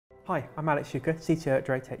Hi, I'm Alex Shuker, CTO at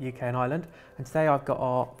DrayTek UK and Ireland, and today I've got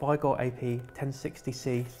our VigorAP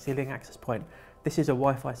 1060C ceiling access point. This is a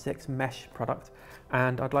Wi-Fi 6 mesh product,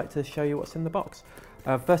 and I'd like to show you what's in the box.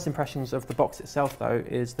 First impressions of the box itself though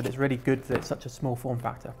is that it's really good that it's such a small form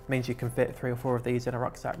factor. It means you can fit 3 or 4 of these in a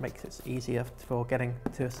rucksack, makes it easier for getting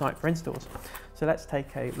to a site for installs. So let's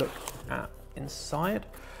take a look at inside.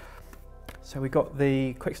 So we've got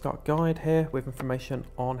the quick start guide here with information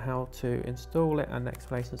on how to install it and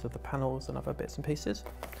explanations of the panels and other bits and pieces.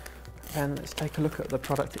 Then let's take a look at the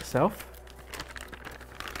product itself.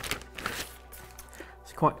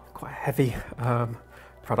 It's quite a heavy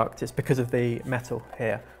product. It's because of the metal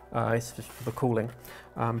here. It's just for the cooling.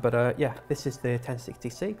 Yeah, this is the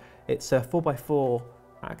 1060C. It's a 4x4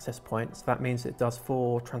 access point, so that means it does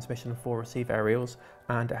 4 transmission and 4 receive aerials,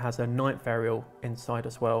 and it has a 9th aerial inside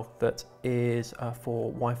as well that is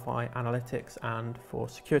for Wi-Fi analytics and for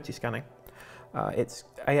security scanning. It's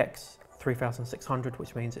AX 3600,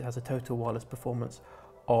 which means it has a total wireless performance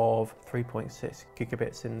of 3.6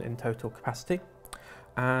 gigabits in total capacity.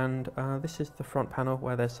 And this is the front panel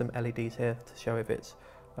where there's some LEDs here to show if it's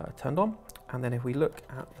turned on. And then if we look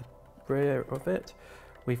at the rear of it,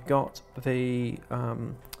 we've got the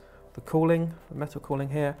cooling, the metal cooling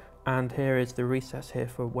here, and here is the recess here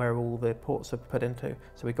for where all the ports are put into.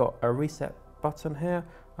 So we've got a reset button here,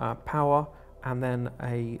 power, and then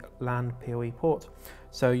a LAN PoE port.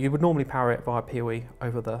 So you would normally power it via PoE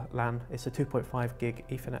over the LAN. It's a 2.5 gig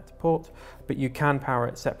Ethernet port, but you can power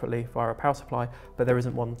it separately via a power supply, but there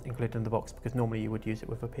isn't one included in the box because normally you would use it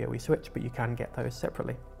with a PoE switch, but you can get those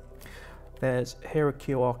separately. There's here a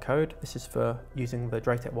QR code. This is for using the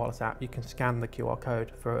DrayTek Wireless app. You can scan the QR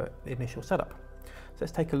code for the initial setup. So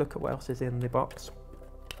let's take a look at what else is in the box.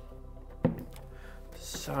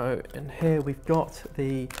 So in here we've got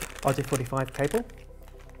the RJ45 cable,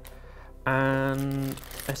 and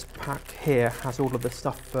this pack here has all of the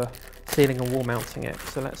stuff for sealing and wall mounting it.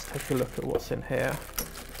 So let's take a look at what's in here.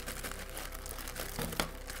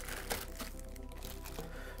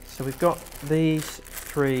 So we've got these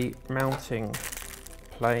 3 mounting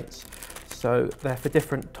plates, so they're for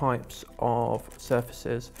different types of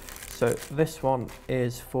surfaces. So this one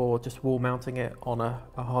is for just wall mounting it on a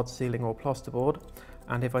hard ceiling or plasterboard,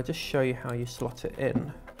 and if I just show you how you slot it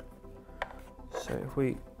in, so if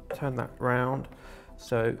we turn that round,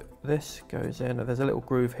 so this goes in and there's a little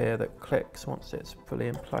groove here that clicks once it's fully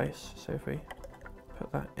in place. So if we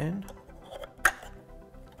put that in,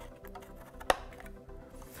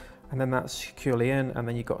 and then that's securely in, and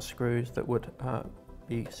then you've got screws that would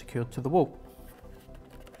be secured to the wall.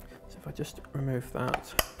 So if I just remove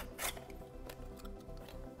that.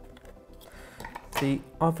 The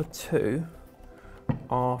other 2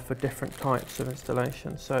 are for different types of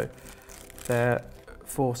installation. So they're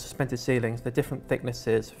for suspended ceilings. They're different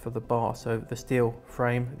thicknesses for the bar. So the steel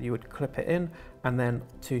frame, you would clip it in, and then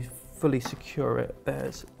to fully secure it,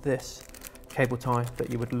 there's this cable tie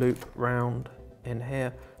that you would loop round in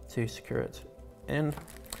here to secure it in.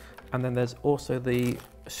 And then there's also the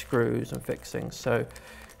screws and fixings. So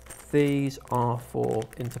these are for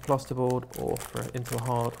into plasterboard or for into a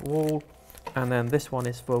hard wall. And then this one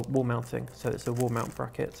is for wall mounting. So it's a wall mount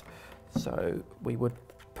bracket. So we would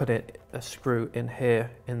put a screw in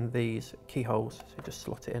here in these keyholes. So just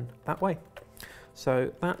slot it in that way.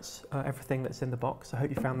 So that's everything that's in the box. I hope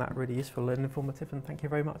you found that really useful and informative, and thank you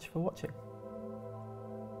very much for watching.